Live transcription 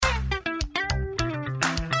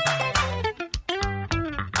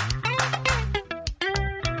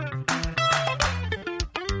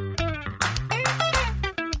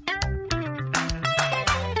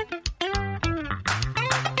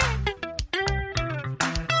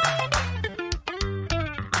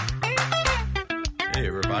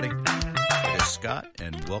everybody. It is Scott,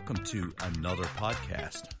 and welcome to another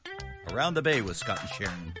podcast, Around the Bay with Scott and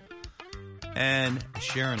Sharon. And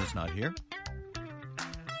Sharon is not here.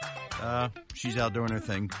 She's out doing her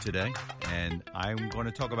thing today, and I'm going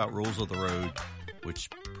to talk about rules of the road, which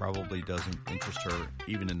probably doesn't interest her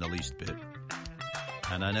even in the least bit.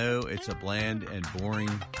 And I know it's a bland and boring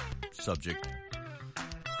subject,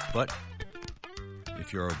 but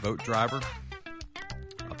if you're a boat driver,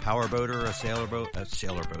 a power boater, a sailboater,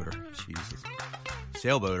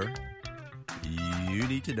 you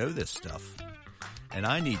need to know this stuff. And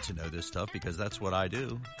I need to know this stuff because that's what I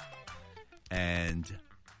do. And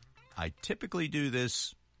I typically do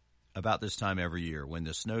this about this time every year when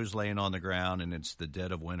the snow's laying on the ground and it's the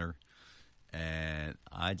dead of winter. And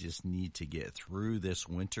I just need to get through this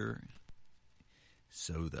winter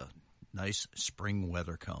so the nice spring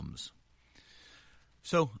weather comes.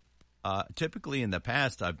 So typically in the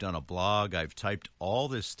past, I've done a blog. I've typed all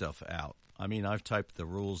this stuff out. I mean, I've typed the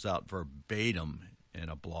rules out verbatim in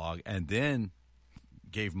a blog and then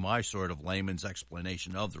gave my sort of layman's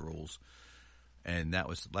explanation of the rules. And that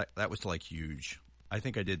was like huge. I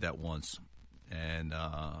think I did that once, and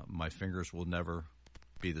my fingers will never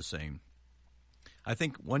be the same. I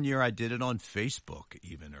think one year I did it on Facebook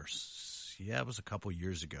even, it was a couple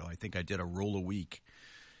years ago. I think I did a rule a week,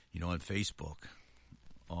 on Facebook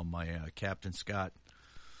on my Captain Scott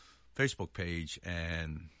Facebook page,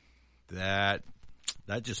 and that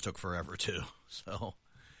just took forever too. So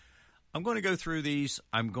I'm going to go through these.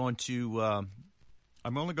 I'm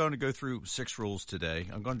only going to go through 6 rules today.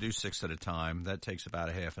 I'm going to do 6 at a time. That takes about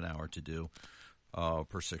a half an hour to do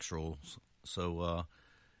per 6 rules. So,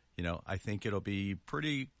 I think it'll be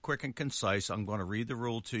pretty quick and concise. I'm going to read the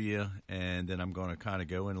rule to you, and then I'm going to kind of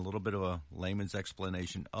go in a little bit of a layman's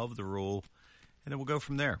explanation of the rule, and then we'll go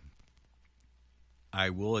from there. I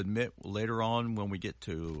will admit later on when we get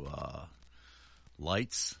to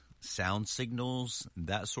lights, sound signals,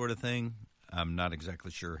 that sort of thing, I'm not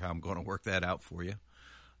exactly sure how I'm going to work that out for you.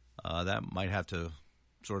 That might have to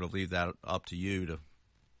sort of leave that up to you to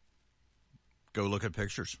go look at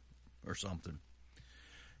pictures or something.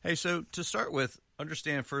 Hey, so to start with,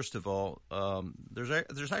 understand first of all,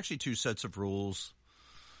 there's actually 2 sets of rules,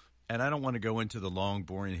 and I don't want to go into the long,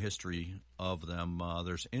 boring history of them.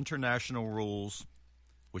 There's international rules,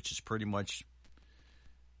 which is pretty much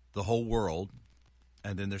the whole world,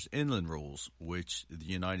 and then there's inland rules, which the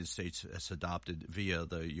United States has adopted via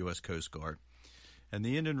the U.S. Coast Guard. And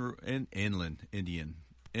the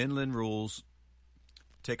inland rules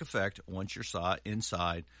take effect once you're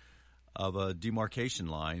inside of a demarcation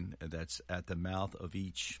line that's at the mouth of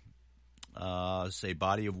each,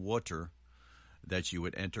 body of water that you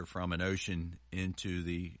would enter from an ocean into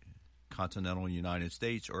the continental United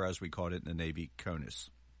States, or as we called it in the Navy, CONUS.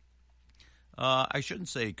 I shouldn't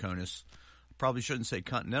say CONUS. Probably shouldn't say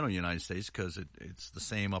continental United States because it's the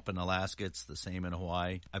same up in Alaska. It's the same in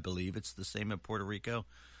Hawaii. I believe it's the same in Puerto Rico.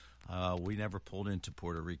 We never pulled into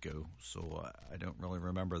Puerto Rico, so I don't really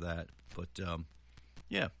remember that. But,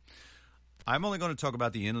 yeah. I'm only going to talk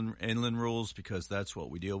about the inland rules because that's what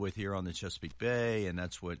we deal with here on the Chesapeake Bay, and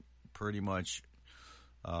that's what pretty much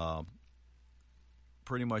all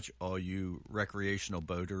you recreational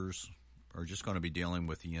boaters are just going to be dealing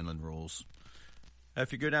with the inland rules.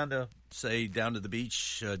 If you go down to the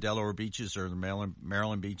beach, Delaware beaches or the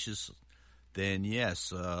Maryland beaches, then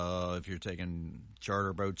yes, if you're taking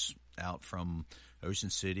charter boats out from Ocean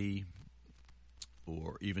City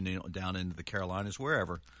or even down into the Carolinas,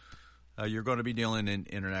 wherever, you're going to be dealing in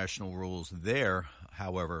international rules there.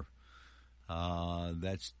 However,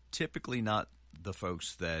 that's typically not the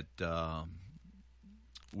folks that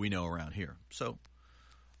we know around here. So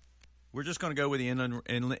we're just going to go with the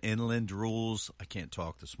inland rules. I can't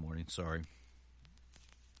talk this morning, sorry.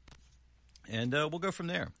 And we'll go from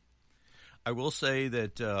there. I will say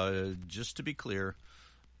that, just to be clear,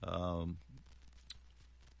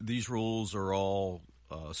 these rules are all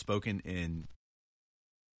spoken in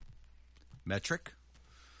metric.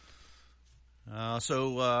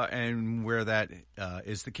 And where that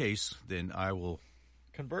is the case, then I will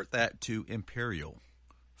convert that to imperial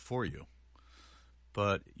for you.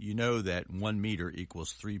 But you know that 1 meter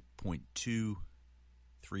equals 3.23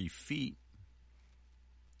 feet.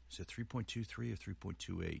 Is it 3.23 or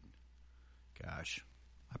 3.28? Gosh,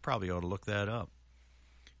 I probably ought to look that up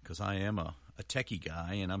because I am a techie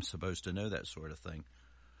guy and I'm supposed to know that sort of thing.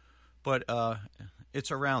 But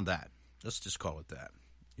it's around that. Let's just call it that.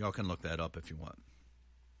 Y'all can look that up if you want.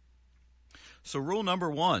 So rule number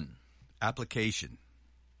 1, application.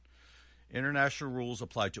 International rules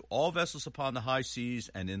apply to all vessels upon the high seas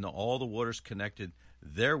and in all the waters connected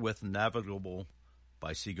therewith navigable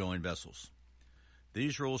by seagoing vessels.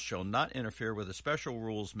 These rules shall not interfere with the special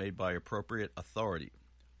rules made by appropriate authority.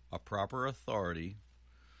 A proper authority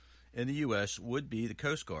in the U.S. would be the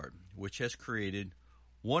Coast Guard, which has created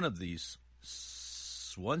one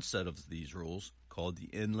set of these rules called the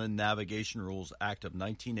Inland Navigation Rules Act of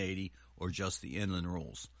 1980, or just the Inland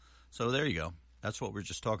Rules. So there you go. That's what we're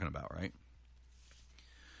just talking about, right?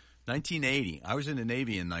 1980. I was in the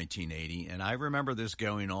Navy in 1980, and I remember this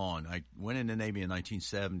going on. I went in the Navy in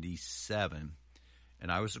 1977,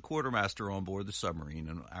 and I was a quartermaster on board the submarine,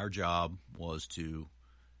 and our job was to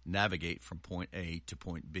navigate from point A to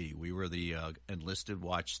point B. We were the enlisted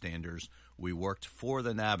watchstanders. We worked for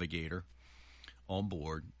the navigator on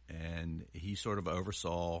board, and he sort of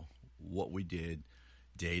oversaw what we did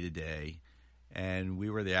day to day. And we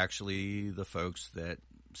were actually the folks that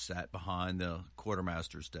sat behind the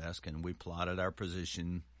quartermaster's desk, and we plotted our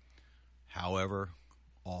position however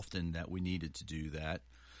often that we needed to do that.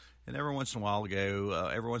 And every once in a while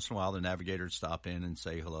the navigator would stop in and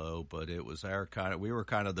say hello, but it was we were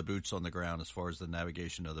kind of the boots on the ground as far as the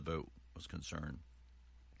navigation of the boat was concerned.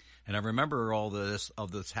 And I remember all this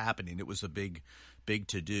happening. It was a big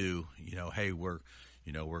to do. Hey, we're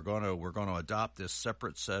going to adopt this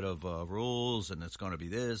separate set of rules, and it's going to be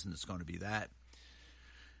this and it's going to be that.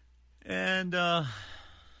 And I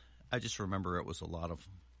just remember it was a lot of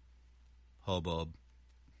hubbub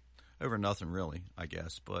over nothing really, I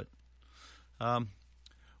guess. But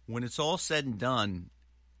when it's all said and done,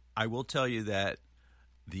 I will tell you that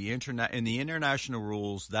in the international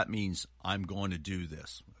rules, that means I'm going to do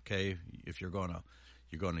this. Okay, if you're going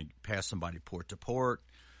to pass somebody port to port,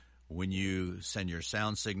 when you send your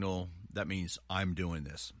sound signal, that means I'm doing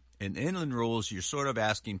this. In inland rules, you're sort of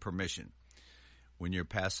asking permission. When you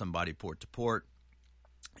pass somebody port to port,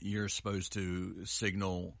 you're supposed to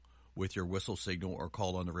signal with your whistle signal or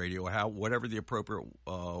call on the radio, whatever the appropriate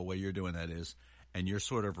way you're doing that is, and you're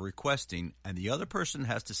sort of requesting, and the other person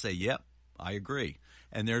has to say, yep, I agree.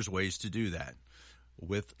 And there's ways to do that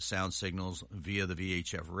with sound signals via the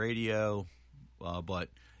VHF radio, but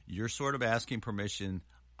you're sort of asking permission.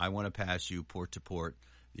 I want to pass you port to port.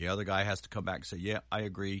 The other guy has to come back and say, yeah, I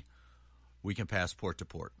agree. We can pass port to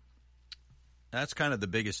port. That's kind of the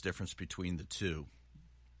biggest difference between the two.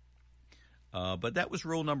 But that was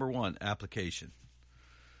rule number one, application.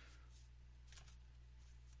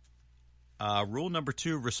 Rule number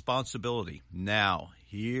two, responsibility. Now,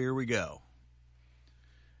 here we go.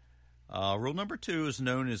 Rule number two is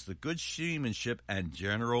known as the Good Seamanship and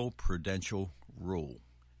General Prudential Rule.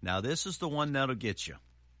 Now, this is the one that'll get you.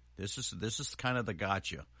 This is kind of the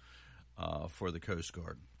gotcha for the Coast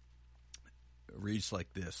Guard. It reads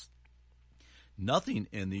like this. Nothing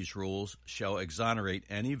in these rules shall exonerate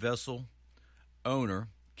any vessel owner,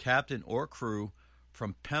 captain, or crew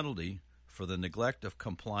from penalty for the neglect of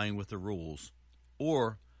complying with the rules,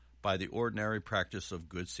 or by the ordinary practice of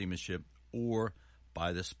good seamanship, or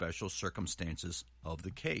by the special circumstances of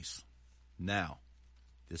the case. Now,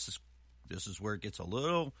 this is where it gets a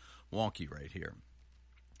little wonky right here.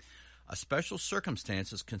 A special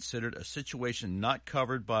circumstance is considered a situation not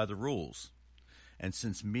covered by the rules, and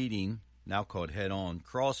since meeting, now called head-on,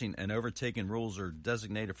 crossing, and overtaking rules are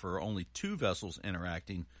designated for only two vessels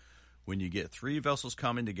interacting. When you get three vessels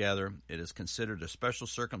coming together, it is considered a special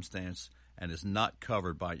circumstance and is not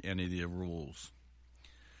covered by any of the rules.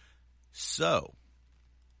 So,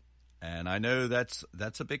 and I know that's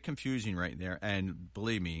a bit confusing right there. And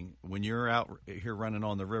believe me, when you're out here running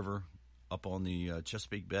on the river up on the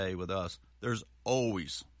Chesapeake Bay with us, there's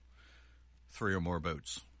always three or more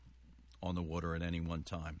boats on the water at any one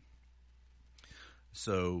time.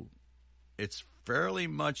 So it's fairly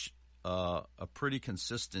much a pretty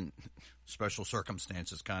consistent special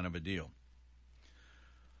circumstances kind of a deal.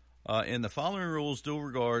 In the following rules, due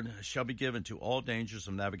regard shall be given to all dangers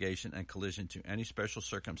of navigation and collision, to any special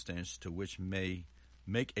circumstance to which may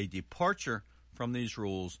make a departure from these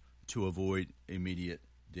rules to avoid immediate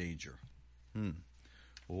danger. Well,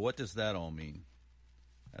 what does that all mean?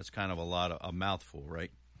 That's kind of a mouthful,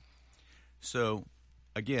 right? So,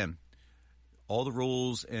 again, all the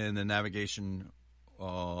rules in the navigation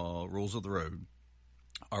rules of the road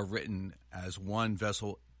are written as one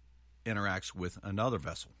vessel interacts with another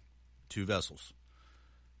vessel, two vessels,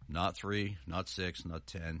 not three, not 6, not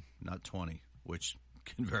 10, not 20, which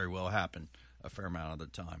can very well happen a fair amount of the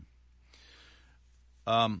time.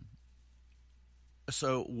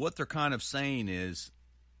 So what they're kind of saying is,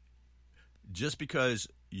 just because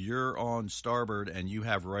you're on starboard and you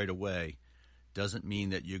have right of way doesn't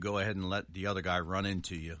mean that you go ahead and let the other guy run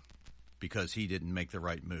into you because he didn't make the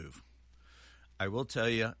right move. I will tell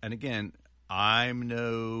you, and again, I'm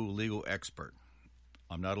no legal expert.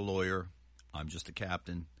 I'm not a lawyer. I'm just a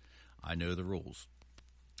captain. I know the rules.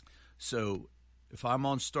 So if I'm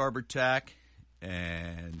on starboard tack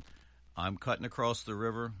and I'm cutting across the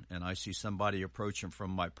river and I see somebody approaching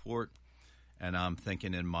from my port, and I'm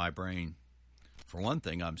thinking in my brain, for one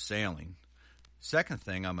thing, I'm sailing. Second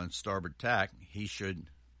thing, I'm on starboard tack. He should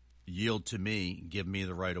yield to me, give me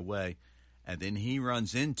the right of way, and then he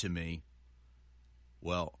runs into me.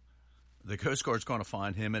 Well, the Coast Guard's going to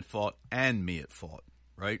find him at fault and me at fault,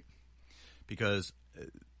 right? Because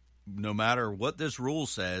no matter what this rule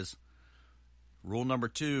says, rule number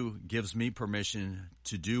 2 gives me permission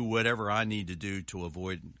to do whatever I need to do to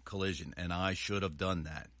avoid collision, and I should have done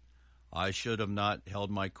that. I should have not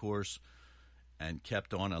held my course and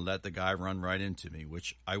kept on and let the guy run right into me,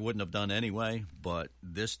 which I wouldn't have done anyway, but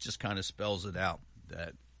this just kind of spells it out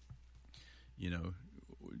that, you know,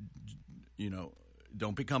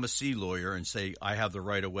 don't become a sea lawyer and say, I have the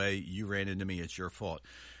right of way, you ran into me, it's your fault.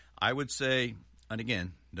 I would say, and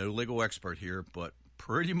again, no legal expert here, but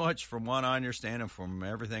pretty much from what I understand and from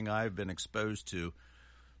everything I've been exposed to,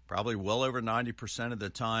 probably well over 90% of the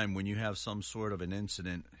time when you have some sort of an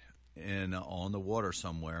incident on the water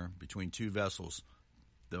somewhere between two vessels,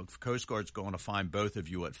 the Coast Guard's going to find both of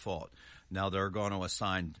you at fault. Now, they're going to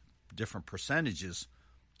assign different percentages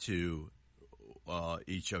to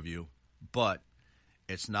each of you, but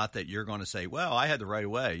it's not that you're going to say, well, I had the right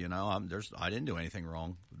of way, I didn't do anything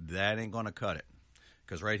wrong. That ain't going to cut it.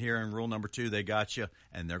 Because right here in rule number 2, they got you,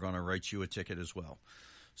 and they're going to write you a ticket as well.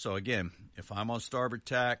 So again, if I'm on starboard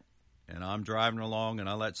tack and I'm driving along and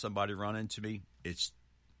I let somebody run into me, it's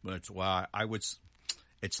why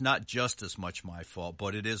it's not just as much my fault,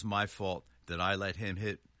 but it is my fault that I let him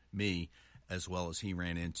hit me as well as he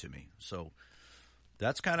ran into me. So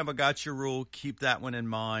that's kind of a gotcha rule. Keep that one in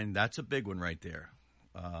mind. That's a big one right there.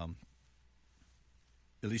 At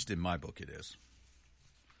least in my book it is.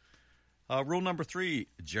 Rule number 3,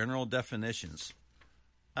 general definitions.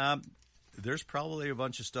 There's probably a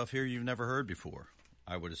bunch of stuff here you've never heard before,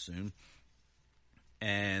 I would assume.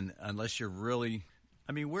 And unless you're really,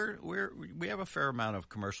 we have a fair amount of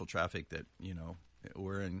commercial traffic that,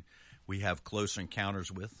 we have close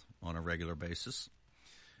encounters with on a regular basis.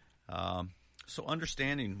 So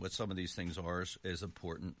understanding what some of these things are is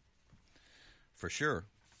important for sure.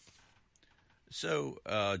 So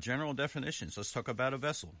general definitions. Let's talk about a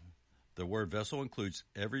vessel. The word vessel includes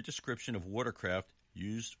every description of watercraft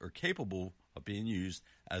used or capable of being used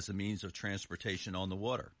as a means of transportation on the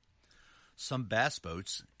water. Some bass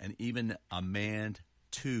boats and even a manned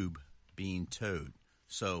tube being towed.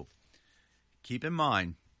 So keep in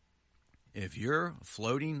mind, if you're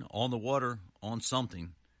floating on the water on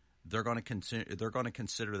something, they're going to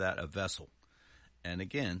consider that a vessel. And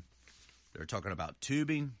again, they're talking about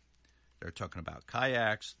tubing. They're talking about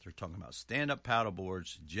kayaks. They're talking about stand-up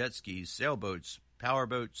paddleboards, jet skis, sailboats,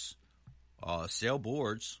 powerboats,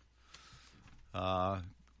 sailboards.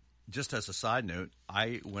 Just as a side note,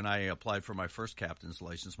 when I applied for my first captain's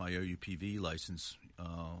license, my OUPV license,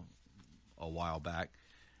 a while back,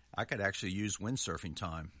 I could actually use windsurfing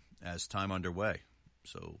time as time underway.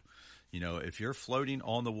 So, if you're floating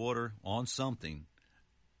on the water on something,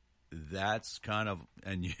 that's kind of,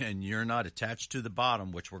 and you're not attached to the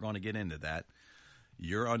bottom, which we're going to get into that.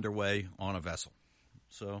 You're underway on a vessel.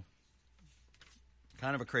 So,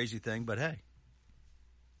 kind of a crazy thing, but hey,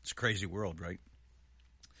 it's a crazy world, right?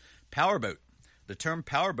 Powerboat. The term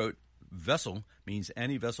powerboat vessel means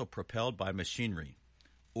any vessel propelled by machinery.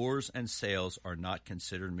 Oars and sails are not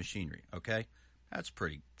considered machinery, okay? That's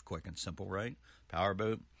pretty quick and simple, right?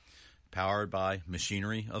 Powerboat, powered by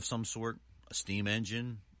machinery of some sort, a steam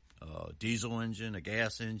engine, a diesel engine, a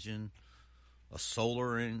gas engine, a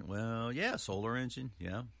solar engine. Well, yeah, solar engine.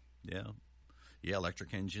 Yeah,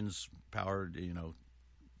 electric engines powered,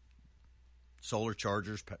 solar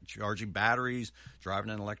chargers, charging batteries,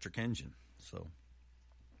 driving an electric engine. So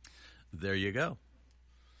there you go.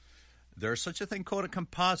 There's such a thing called a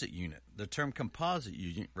composite unit. The term composite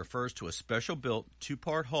unit refers to a special built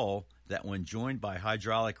 2-part hull that when joined by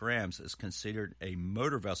hydraulic rams is considered a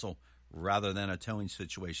motor vessel rather than a towing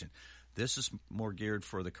situation. This is more geared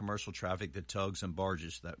for the commercial traffic, the tugs and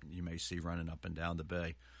barges that you may see running up and down the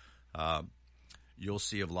bay. You'll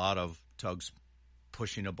see a lot of tugs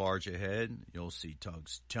pushing a barge ahead. You'll see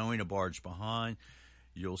tugs towing a barge behind.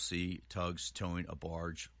 You'll see tugs towing a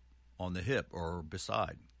barge on the hip or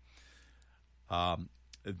beside.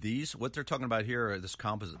 What they're talking about here, this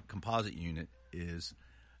composite unit, is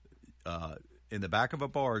in the back of a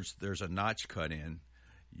barge, there's a notch cut in.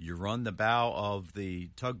 You run the bow of the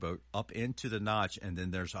tugboat up into the notch, and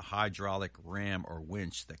then there's a hydraulic ram or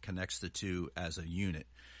winch that connects the two as a unit.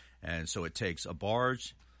 And so it takes a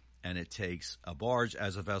barge, and it takes a barge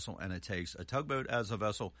as a vessel, and it takes a tugboat as a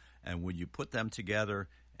vessel. And when you put them together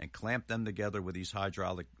and clamp them together with these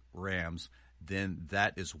hydraulic rams, then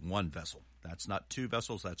that is one vessel. That's not two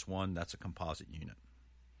vessels, that's one. That's a composite unit.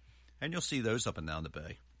 And you'll see those up and down the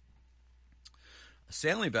bay. A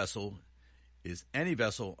sailing vessel is any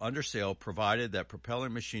vessel under sail provided that propeller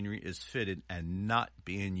machinery is fitted and not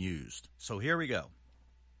being used. So here we go.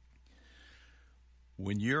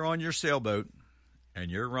 When you're on your sailboat and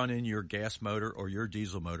you're running your gas motor or your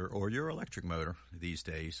diesel motor or your electric motor these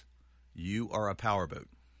days, you are a powerboat.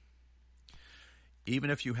 Even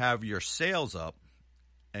if you have your sails up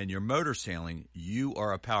and your motor sailing, you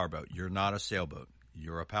are a powerboat. You're not a sailboat.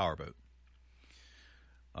 You're a powerboat.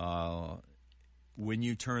 When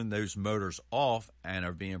you turn those motors off and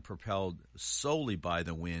are being propelled solely by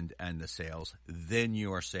the wind and the sails, then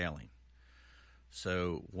you are sailing.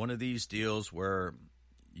 So one of these deals where,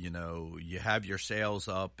 you have your sails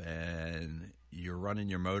up and you're running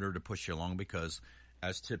your motor to push you along because,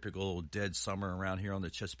 as typical dead summer around here on the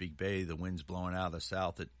Chesapeake Bay, the wind's blowing out of the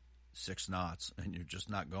south at 6 knots and you're just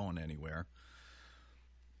not going anywhere.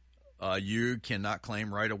 You cannot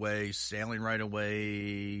claim right away, sailing right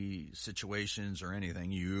away situations or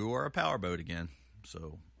anything. You are a powerboat again,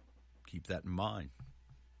 so keep that in mind.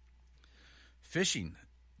 Fishing,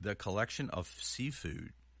 the collection of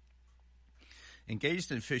seafood.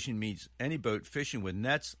 Engaged in fishing means any boat fishing with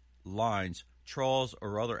nets, lines, trawls,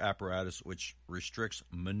 or other apparatus which restricts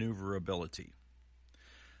maneuverability.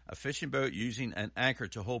 A fishing boat using an anchor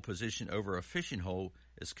to hold position over a fishing hole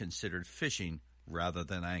is considered fishing rather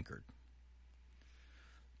than anchored.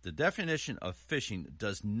 The definition of fishing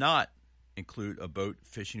does not include a boat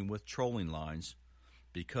fishing with trolling lines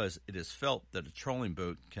because it is felt that a trolling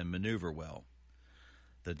boat can maneuver well.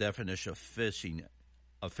 The definition of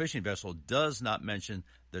a fishing vessel does not mention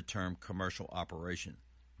the term commercial operation.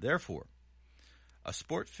 Therefore, a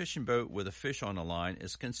sport fishing boat with a fish on the line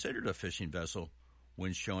is considered a fishing vessel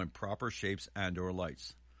when showing proper shapes and or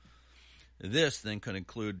lights. This then could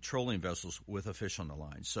include trolling vessels with a fish on the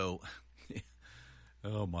line. So,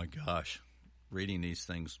 oh my gosh, reading these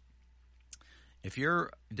things. If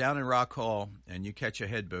you're down in Rock Hall and you catch a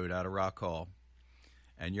headboat out of Rock Hall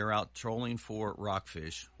and you're out trolling for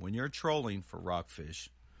rockfish, when you're trolling for rockfish,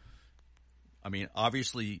 I mean,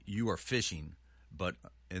 obviously you are fishing, but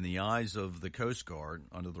in the eyes of the Coast Guard,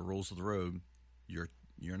 under the rules of the road, you're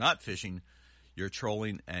not fishing, you're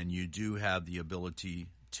trolling, and you do have the ability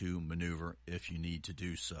to maneuver if you need to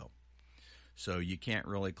do so. So you can't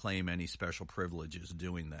really claim any special privileges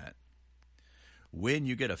doing that. When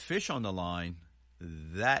you get a fish on the line,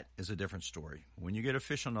 that is a different story. When you get a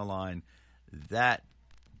fish on the line,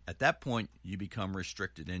 at that point you become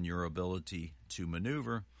restricted in your ability to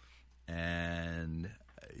maneuver, and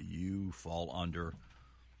you fall under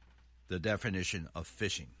the definition of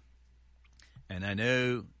fishing. And I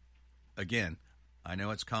know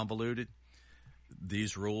it's convoluted.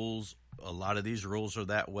 These rules, a lot of these rules are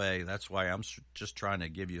that way. That's why I'm just trying to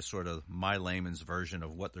give you sort of my layman's version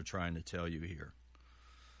of what they're trying to tell you here.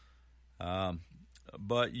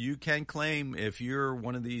 But you can claim if you're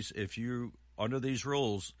one of these, if you under these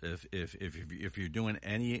rules, if you're doing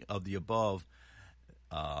any of the above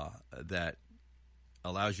that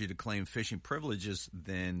allows you to claim fishing privileges,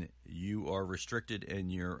 then you are restricted in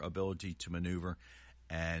your ability to maneuver,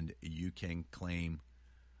 and you can claim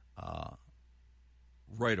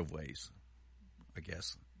right-of-ways, I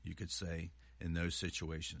guess you could say, in those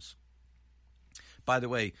situations. By the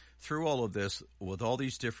way, through all of this, with all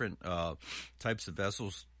these different types of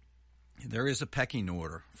vessels, there is a pecking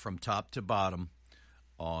order from top to bottom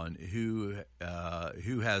on who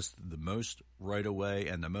has the most right-of-way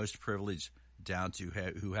and the most privilege, down to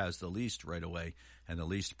who has the least right-of-way and the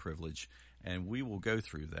least privilege. And we will go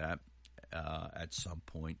through that at some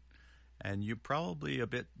point. And you probably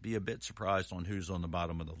be a bit surprised on who's on the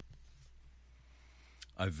bottom of the list.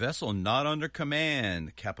 A vessel not under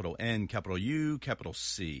command, capital N, capital U, capital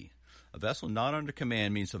C. A vessel not under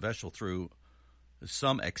command means a vessel through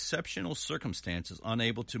some exceptional circumstances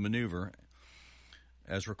unable to maneuver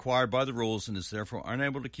as required by the rules and is therefore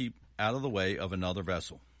unable to keep out of the way of another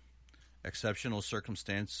vessel. Exceptional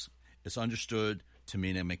circumstance is understood to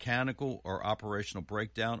mean a mechanical or operational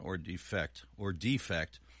breakdown or defect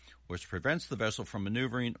which prevents the vessel from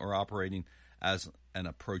maneuvering or operating as an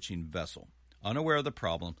approaching vessel, unaware of the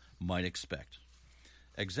problem, might expect.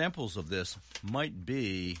 Examples of this might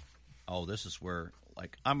be, this is where,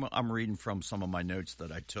 like, I'm reading from some of my notes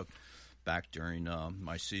that I took back during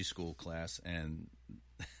my sea school class, and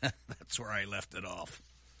that's where I left it off.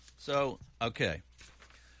 So, okay.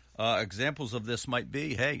 Examples of this might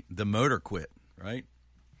be, hey, the motor quit, right?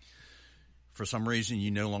 For some reason,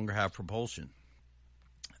 you no longer have propulsion.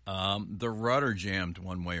 The rudder jammed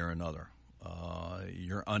one way or another.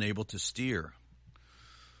 You're unable to steer.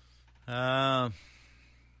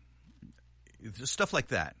 Stuff like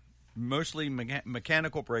that. Mostly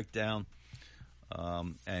mechanical breakdown,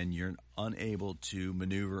 and you're unable to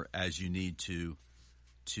maneuver as you need to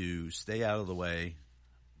stay out of the way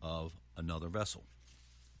of another vessel.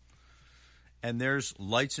 And there's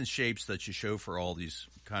lights and shapes that you show for all these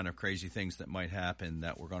kind of crazy things that might happen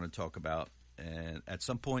that we're going to talk about and at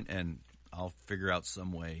some point, and I'll figure out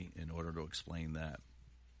some way in order to explain that.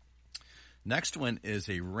 Next one is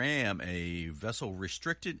a RAM, a vessel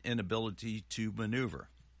restricted inability to maneuver.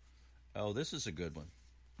 Oh, this is a good one.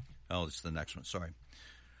 Oh, it's the next one. Sorry.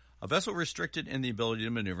 A vessel restricted in the ability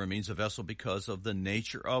to maneuver means a vessel, because of the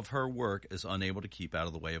nature of her work, is unable to keep out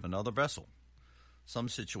of the way of another vessel. Some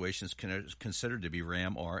situations considered to be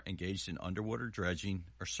RAM are engaged in underwater dredging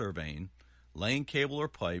or surveying, laying cable or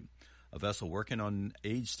pipe, a vessel working on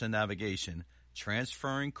aids to navigation,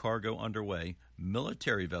 transferring cargo underway,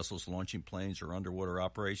 military vessels launching planes or underwater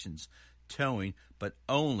operations, towing, but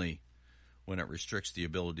only when it restricts the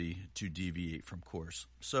ability to deviate from course.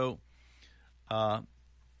 So,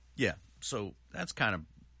 so that's kind of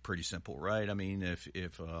pretty simple, right? I mean,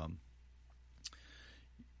 if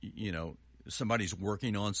somebody's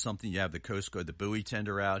working on something, you have the Coast Guard, the buoy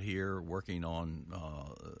tender out here working on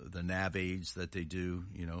the nav aids that they do,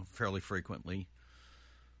 fairly frequently.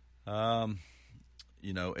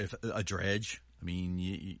 If a dredge, I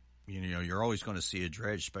mean, you're always going to see a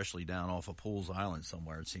dredge, especially down off of Pools Island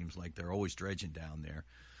somewhere. It seems like they're always dredging down there.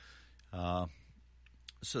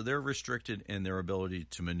 So they're restricted in their ability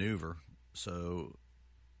to maneuver. So,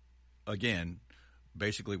 again,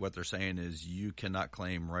 basically what they're saying is you cannot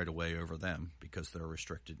claim right away over them because they're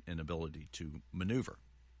restricted in ability to maneuver.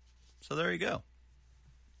 So there you go.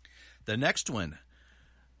 The next one,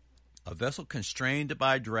 a vessel constrained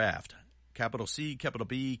by draft. Capital C, capital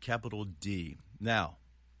B, capital D. Now,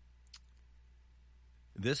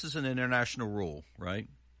 this is an international rule, right?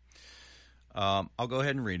 I'll go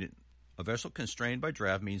ahead and read it. A vessel constrained by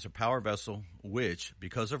draft means a power vessel which,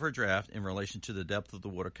 because of her draft in relation to the depth of the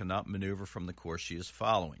water, cannot maneuver from the course she is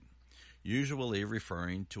following, usually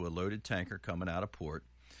referring to a loaded tanker coming out of port.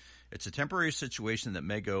 It's a temporary situation that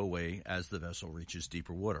may go away as the vessel reaches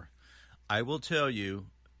deeper water. I will tell you,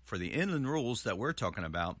 for the inland rules that we're talking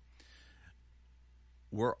about,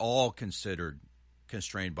 we're all considered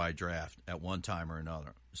constrained by draft at one time or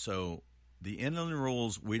another. So the inland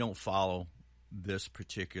rules, we don't follow this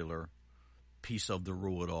particular piece of the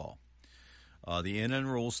rule at all. The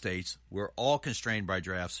inland rule states we're all constrained by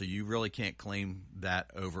draft, so you really can't claim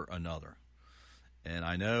that over another. And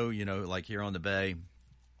I know, like here on the bay,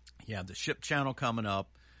 you have the ship channel coming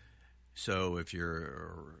up. So if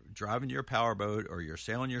you're driving your power boat or you're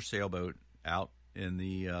sailing your sailboat out in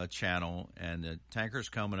the channel and the tanker's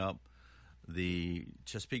coming up the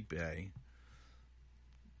Chesapeake Bay,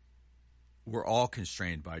 we're all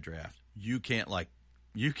constrained by draft. You can't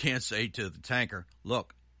say to the tanker,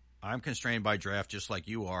 look, I'm constrained by draft just like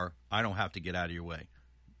you are. I don't have to get out of your way.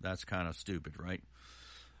 That's kind of stupid, right?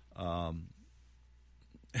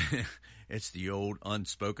 It's the old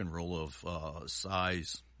unspoken rule of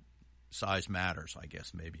size matters, I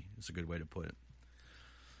guess, maybe. It's a good way to put it.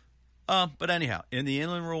 But anyhow, in the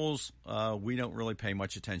inland rules, we don't really pay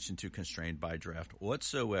much attention to constrained by draft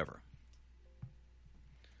whatsoever.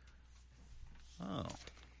 Oh,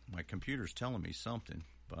 my computer's telling me something,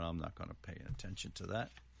 but I'm not going to pay attention to that.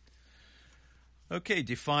 Okay,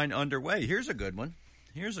 define underway. Here's a good one.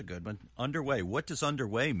 Underway. What does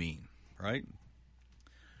underway mean, right?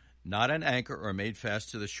 Not an anchor or made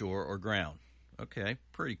fast to the shore or ground. Okay,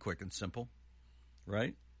 pretty quick and simple,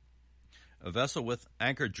 right? A vessel with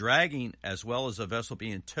anchor dragging as well as a vessel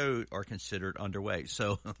being towed are considered underway.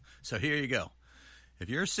 So here you go. If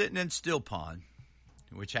you're sitting in Still Pond,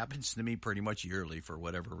 which happens to me pretty much yearly for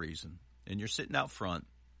whatever reason, and you're sitting out front,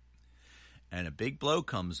 and a big blow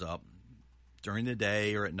comes up during the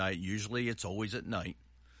day or at night, usually it's always at night,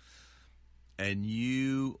 and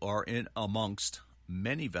you are in amongst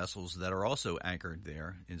many vessels that are also anchored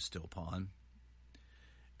there in Still Pond,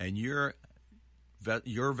 and your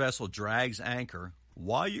vessel drags anchor.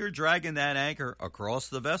 While you're dragging that anchor across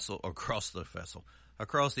the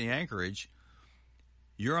anchorage,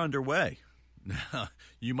 you're underway.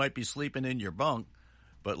 You might be sleeping in your bunk,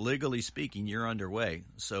 but legally speaking, you're underway.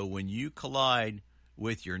 So when you collide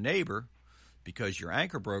with your neighbor because your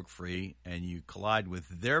anchor broke free and you collide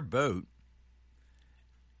with their boat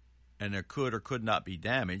and there could or could not be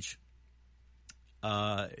damage,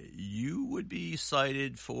 you would be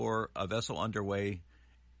cited for a vessel underway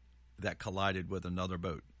that collided with another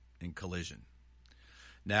boat in collision.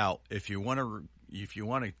 Now, if you want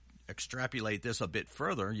to extrapolate this a bit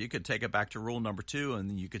further, you could take it back to rule number 2,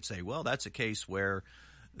 and you could say, well, that's a case where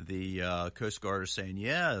the Coast Guard is saying,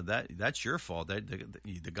 yeah, that's your fault.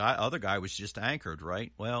 The other guy was just anchored,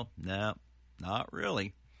 right? Well, no, not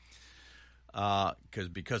really.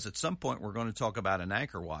 Because at some point we're going to talk about an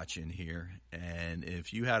anchor watch in here, and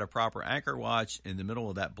if you had a proper anchor watch in the middle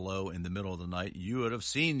of that blow in the middle of the night, you would have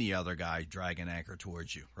seen the other guy drag an anchor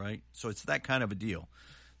towards you, right? So it's that kind of a deal.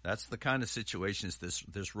 That's the kind of situations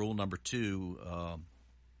this rule number 2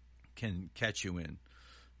 can catch you in.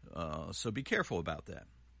 So be careful about that.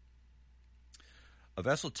 A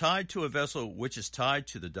vessel tied to a vessel which is tied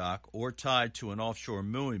to the dock or tied to an offshore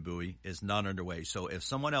mooring buoy is not underway. So if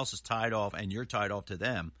someone else is tied off and you're tied off to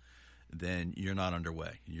them, then you're not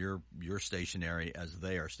underway. You're stationary as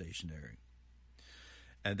they are stationary.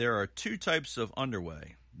 And there are 2 types of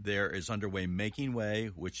underway. There is underway making way,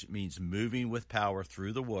 which means moving with power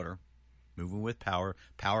through the water, moving with power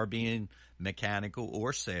being mechanical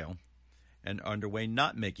or sail, and underway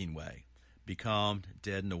not making way, becalmed,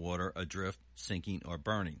 dead in the water, adrift, sinking, or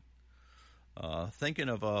burning. Think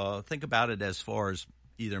about it as far as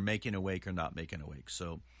either making a wake or not making a wake.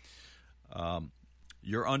 So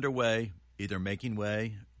you're underway, either making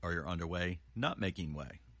way, or you're underway not making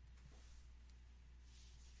way.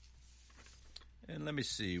 And let me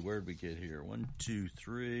see, where did we get here? 1, 2,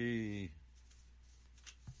 3.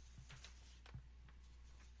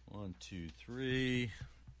 1, 2, 3.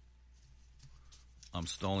 I'm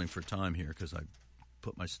stalling for time here because I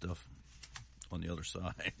put my stuff on the other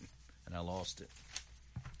side and I lost it.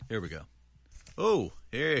 Here we go. Oh,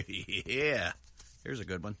 here, yeah. Here's a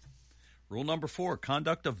good one. Rule number 4,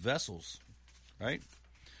 conduct of vessels, right?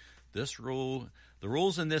 The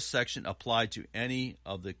rules in this section apply to any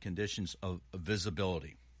of the conditions of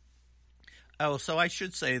visibility. Oh, so I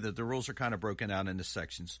should say that the rules are kind of broken out into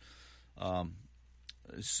sections.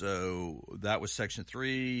 So that was section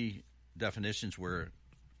 3, definitions, where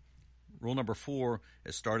rule number 4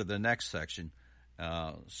 is started the next section.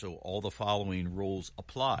 So all the following rules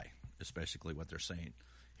apply, is basically what they're saying.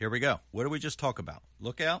 Here we go. What did we just talk about?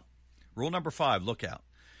 Lookout. Rule number 5, lookout.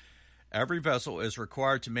 Every vessel is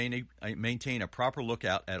required to maintain a proper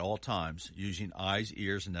lookout at all times, using eyes,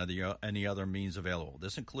 ears, and any other means available.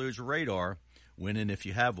 This includes radar, when and if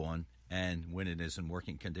you have one, and when it is in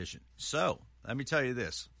working condition. So, let me tell you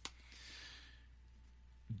this.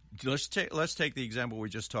 Let's take the example we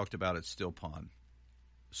just talked about at Still Pond.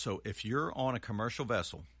 So, if you're on a commercial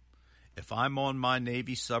vessel, if I'm on my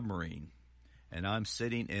Navy submarine, and I'm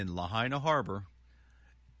sitting in Lahaina Harbor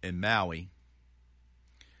in Maui,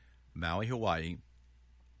 Hawaii,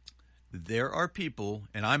 there are people,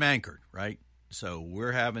 and I'm anchored, right? So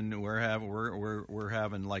we're having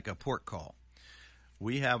like a port call.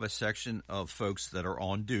 We have a section of folks that are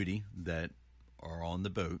on duty that are on the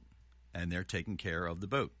boat, and they're taking care of the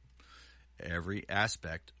boat, every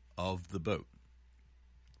aspect of the boat.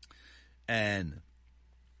 And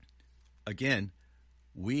again,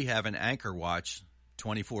 we have an anchor watch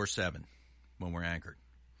 24/7 when we're anchored.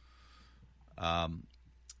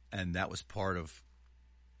 And that was part of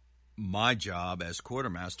my job as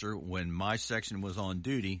quartermaster. When my section was on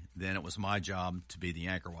duty, then it was my job to be the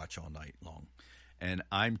anchor watch all night long. And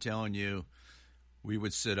I'm telling you, we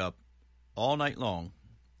would sit up all night long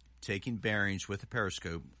taking bearings with a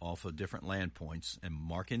periscope off of different land points and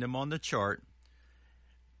marking them on the chart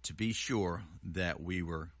to be sure that we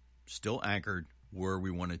were still anchored where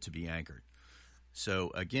we wanted to be anchored.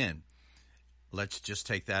 So again, let's just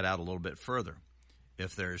take that out a little bit further.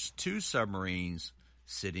 If there's 2 submarines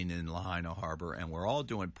sitting in Lahaina Harbor and we're all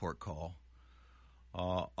doing port call,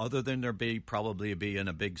 other than there probably being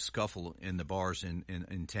a big scuffle in the bars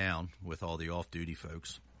in town with all the off-duty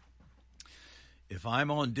folks, if I'm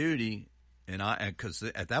on duty, because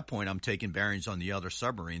at that point I'm taking bearings on the other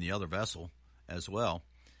submarine, the other vessel as well,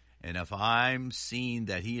 and if I'm seeing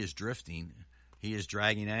that he is drifting, he is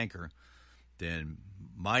dragging anchor, then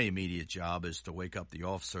my immediate job is to wake up the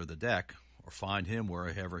officer of the deck or find him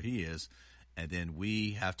wherever he is, and then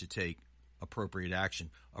we have to take appropriate action.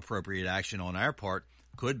 Appropriate action on our part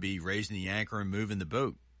could be raising the anchor and moving the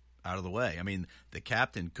boat out of the way. I mean, the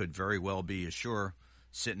captain could very well be ashore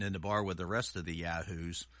sitting in the bar with the rest of the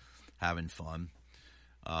yahoos having fun.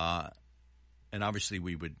 And obviously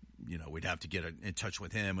we would, we'd have to get in touch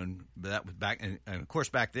with him. And that was back, and of course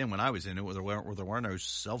back then when I was in it, there were no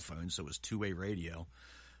cell phones, so it was two-way radio.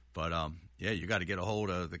 But, yeah, you got to get a hold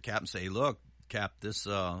of the captain and say, look, Cap, this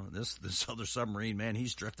other submarine, man,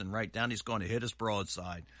 he's drifting right down. He's going to hit us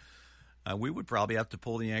broadside. We would probably have to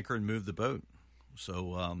pull the anchor and move the boat.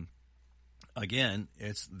 So, again,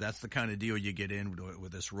 that's the kind of deal you get in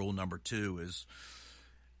with this rule number 2 is,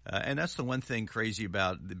 and that's the one thing crazy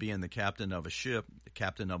about being the captain of a ship, the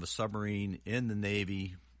captain of a submarine in the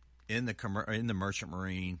Navy, in the Merchant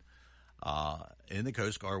Marine, in the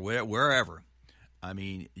Coast Guard, wherever. I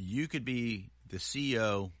mean, you could be the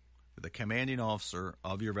CEO, the commanding officer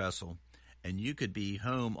of your vessel, and you could be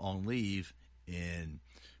home on leave in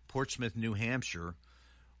Portsmouth, New Hampshire,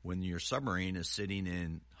 when your submarine is sitting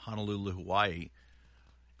in Honolulu, Hawaii,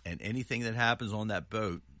 and anything that happens on that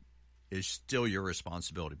boat is still your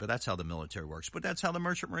responsibility. But that's how the military works. But that's how the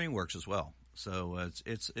Merchant Marine works as well. So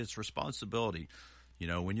it's responsibility. You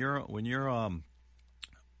know, when you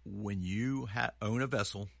own a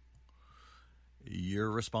vessel, you're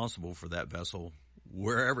responsible for that vessel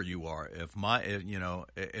wherever you are.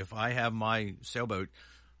 If I have my sailboat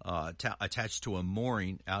attached to a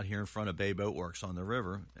mooring out here in front of Bay Boat Works on the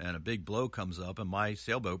river, and a big blow comes up and my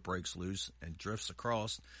sailboat breaks loose and drifts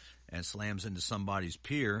across and slams into somebody's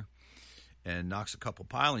pier and knocks a couple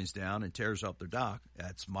pilings down and tears up their dock,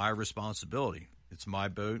 that's my responsibility. It's my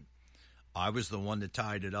boat. I was the one that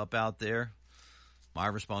tied it up out there. My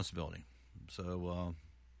responsibility. So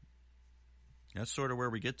that's sort of where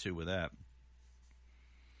we get to with that.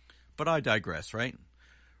 But I digress, right?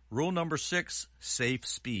 Rule number 6, safe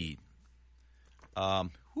speed.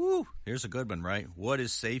 Here's a good one, right? What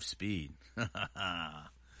is safe speed?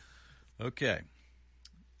 Okay.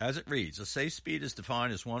 As it reads, a safe speed is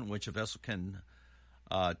defined as one in which a vessel can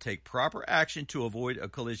take proper action to avoid a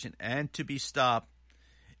collision and to be stopped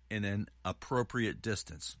in an appropriate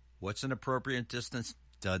distance. What's an appropriate distance?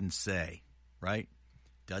 Doesn't say, right?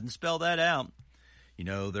 Doesn't spell that out. You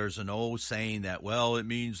know, there's an old saying that, well, it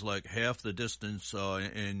means like half the distance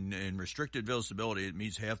in restricted visibility. It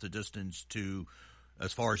means half the distance to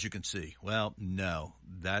as far as you can see. Well, no,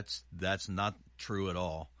 that's not true at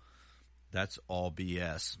all. That's all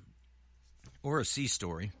BS. Or a sea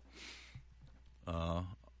story. I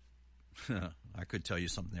could tell you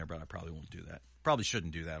something there, but I probably won't do that. Probably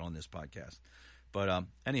shouldn't do that on this podcast. But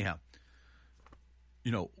anyhow,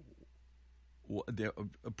 you know, the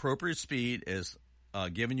appropriate speed is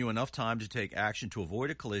giving you enough time to take action to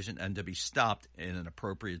avoid a collision and to be stopped in an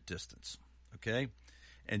appropriate distance. Okay?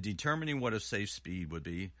 And determining what a safe speed would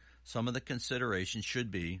be, some of the considerations should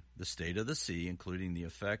be the state of the sea, including the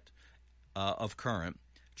effect of current,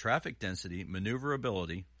 traffic density,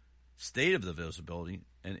 maneuverability, state of the visibility,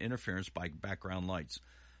 and interference by background lights.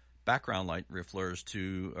 Background light refers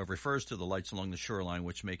to the lights along the shoreline,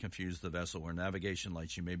 which may confuse the vessel, or navigation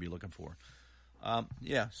lights you may be looking for.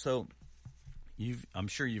 So I'm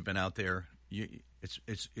sure you've been out there.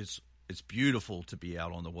 It's beautiful to be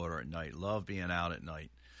out on the water at night. Love being out at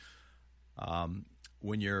night.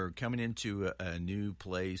 When you're coming into a new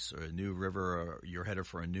place or a new river, or you're headed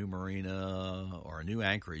for a new marina or a new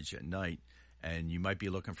anchorage at night, and you might be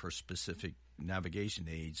looking for specific navigation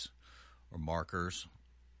aids or markers,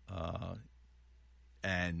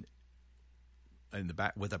 and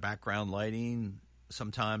with the background lighting,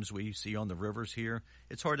 sometimes we see on the rivers here,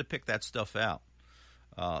 it's hard to pick that stuff out.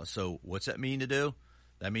 So what's that mean to do?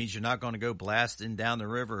 That means you're not going to go blasting down the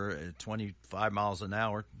river at 25 miles an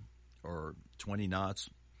hour or 20 knots,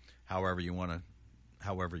 however you want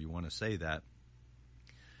to say that,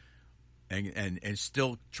 and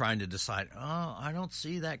still trying to decide. Oh, I don't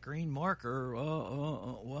see that green marker.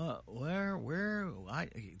 Where?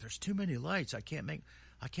 There's too many lights. I can't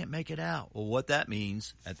make it out. Well, what that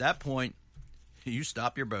means at that point, you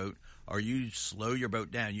stop your boat or you slow your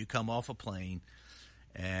boat down. You come off a plane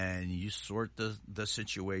and you sort the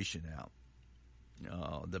situation out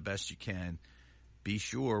the best you can. Be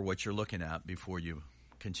sure what you're looking at before you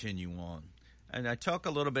continue on. And I talk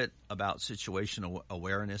a little bit about situational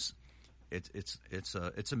awareness.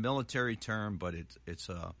 It's a military term, but it's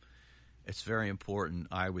very important,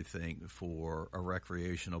 I would think, for a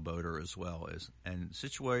recreational boater as well. And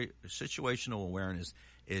situational awareness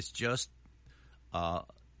is just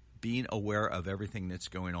being aware of everything that's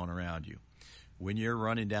going on around you. When you're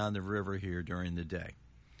running down the river here during the day,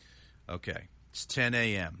 okay, it's 10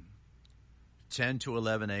 a.m., 10 to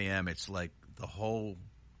 11 a.m., it's like the whole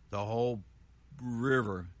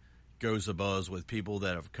river goes abuzz with people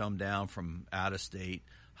that have come down from out of state,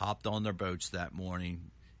 hopped on their boats that morning,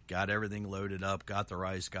 got everything loaded up, got their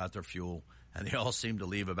ice, got their fuel, and they all seem to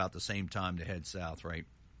leave about the same time to head south, right?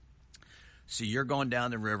 So you're going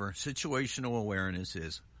down the river. Situational awareness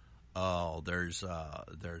is, there's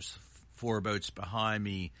 4 boats behind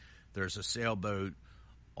me. There's a sailboat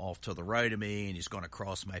off to the right of me, and he's going to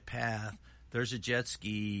cross my path. There's a jet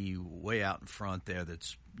ski way out in front there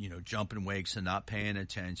that's, jumping wakes and not paying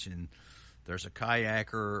attention. There's a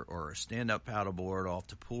kayaker or a stand-up paddleboard off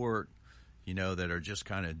to port, that are just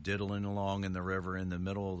kind of diddling along in the river in the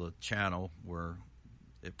middle of the channel, where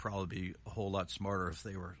it'd probably be a whole lot smarter if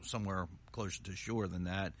they were somewhere closer to shore than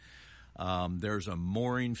that. There's a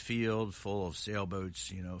mooring field full of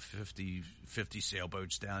sailboats, 50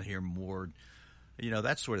 sailboats down here moored,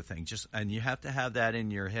 that sort of thing. And you have to have that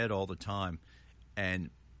in your head all the time. And,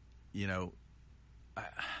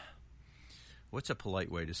 what's a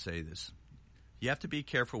polite way to say this? You have to be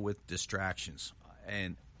careful with distractions.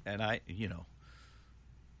 And I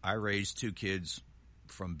raised 2 kids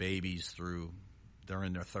from babies through, they're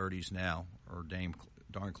in their 30s now, or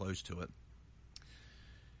darn close to it.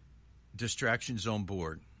 Distractions on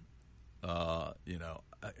board.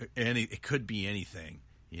 It could be anything.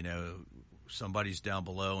 Somebody's down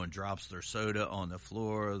below and drops their soda on the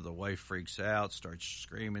floor. The wife freaks out, starts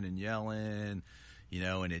screaming and yelling,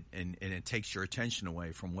 and it takes your attention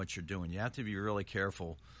away from what you're doing. You have to be really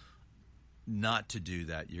careful not to do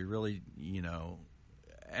that. You really,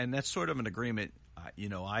 and that's sort of an agreement,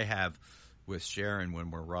 I have with Sharon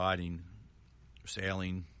when we're riding,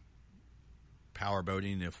 sailing, power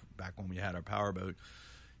boating, back when we had our power boat,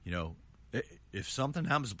 if something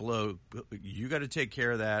happens below, you got to take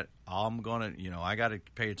care of that. I'm going to, I got to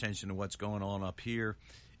pay attention to what's going on up here.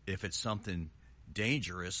 If it's something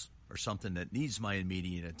dangerous or something that needs my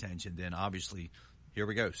immediate attention, then obviously, here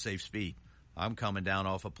we go, safe speed. I'm coming down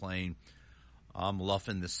off a plane. I'm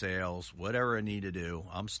luffing the sails, whatever I need to do.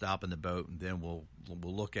 I'm stopping the boat, and then we'll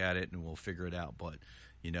look at it and we'll figure it out. But,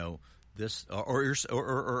 this or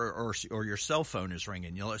your cell phone is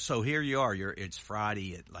ringing. So here you are. It's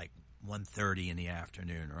Friday at like 1:30 in the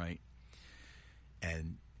afternoon, right?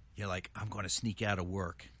 And you're like, I'm going to sneak out of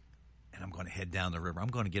work, and I'm going to head down the river. I'm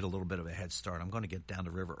going to get a little bit of a head start. I'm going to get down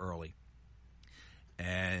the river early.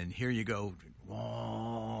 And here you go.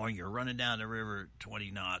 Oh, you're running down the river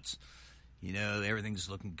 20 knots. Everything's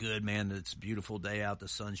looking good, man. It's a beautiful day out, the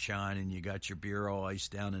sun's shining. You got your beer all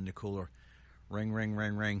iced down in the cooler. Ring, ring,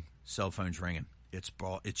 ring, ring. Cell phone's ringing. It's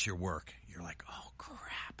your work. You're like, oh,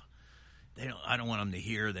 crap. I don't want them to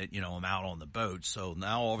hear that, I'm out on the boat. So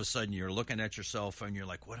now all of a sudden you're looking at your cell phone. You're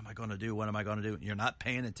like, what am I going to do? What am I going to do? You're not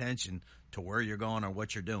paying attention to where you're going or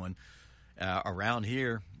what you're doing. Around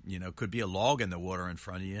here, could be a log in the water in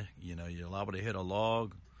front of you. You're liable to hit a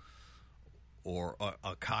log or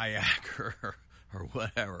a kayak or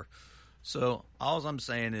whatever. So all I'm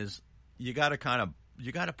saying is you got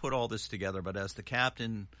to put all this together. But as the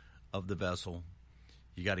captain of the vessel,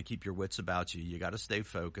 you got to keep your wits about you. You got to stay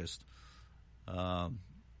focused.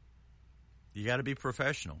 You got to be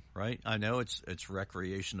professional, right? I know it's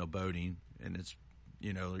recreational boating, and it's,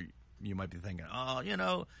 you might be thinking,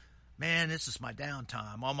 oh, man, this is my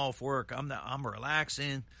downtime. I'm off work. I'm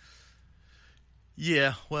relaxing.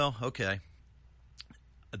 Yeah, well, okay.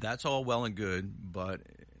 That's all well and good, but,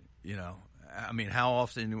 how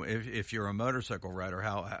often, if you're a motorcycle rider,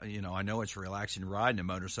 I know it's relaxing riding a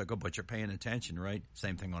motorcycle, but you're paying attention, right?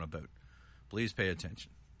 Same thing on a boat. Please pay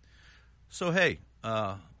attention. So, hey,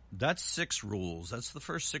 that's 6 rules. That's the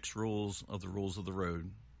first 6 rules of the road.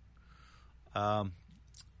 And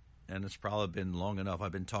it's probably been long enough.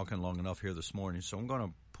 I've been talking long enough here this morning, so I'm going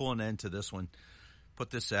to pull an end to this one, put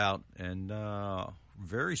this out, and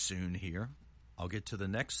very soon here, I'll get to the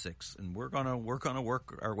next 6, and we're gonna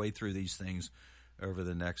work our way through these things over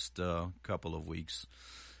the next couple of weeks.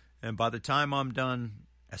 And by the time I'm done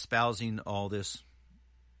espousing all this,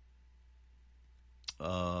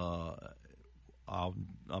 I'm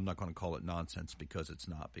not going to call it nonsense, because it's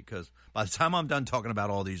not. Because by the time I'm done talking about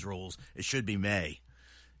all these rules, it should be May,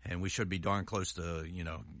 and we should be darn close to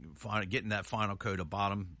getting that final coat of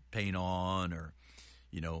bottom paint on, or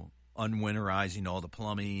unwinterizing all the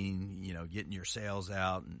plumbing, getting your sails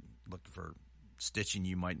out and looking for stitching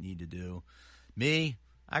you might need to do. Me,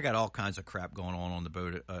 I got all kinds of crap going on the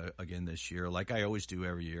boat again this year, like I always do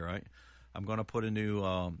every year. I'm going to put a new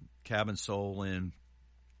cabin sole in.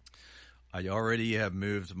 I already have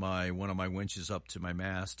moved one of my winches up to my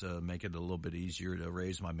mast to make it a little bit easier to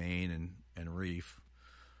raise my main and reef.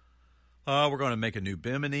 We're going to make a new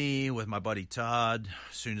bimini with my buddy Todd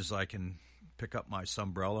as soon as I can pick up my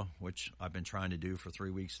Sunbrella, which I've been trying to do for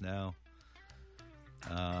 3 weeks now.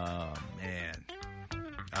 Man,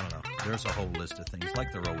 I don't know. There's a whole list of things,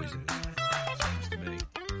 like there always is, seems to me.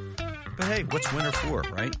 But hey, what's winter for,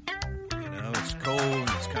 right? It's cold,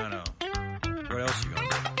 it's kind of, what else you going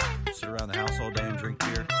to do? Sit around the house all day and drink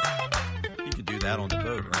beer? You could do that on the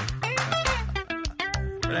boat, right?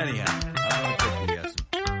 But anyhow, I'm going to quit BSing.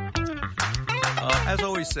 as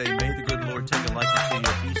always say, may the good Lord take a liking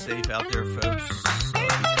to you. Be safe out there, folks. Be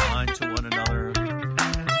kind to one another. All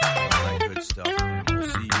that good stuff.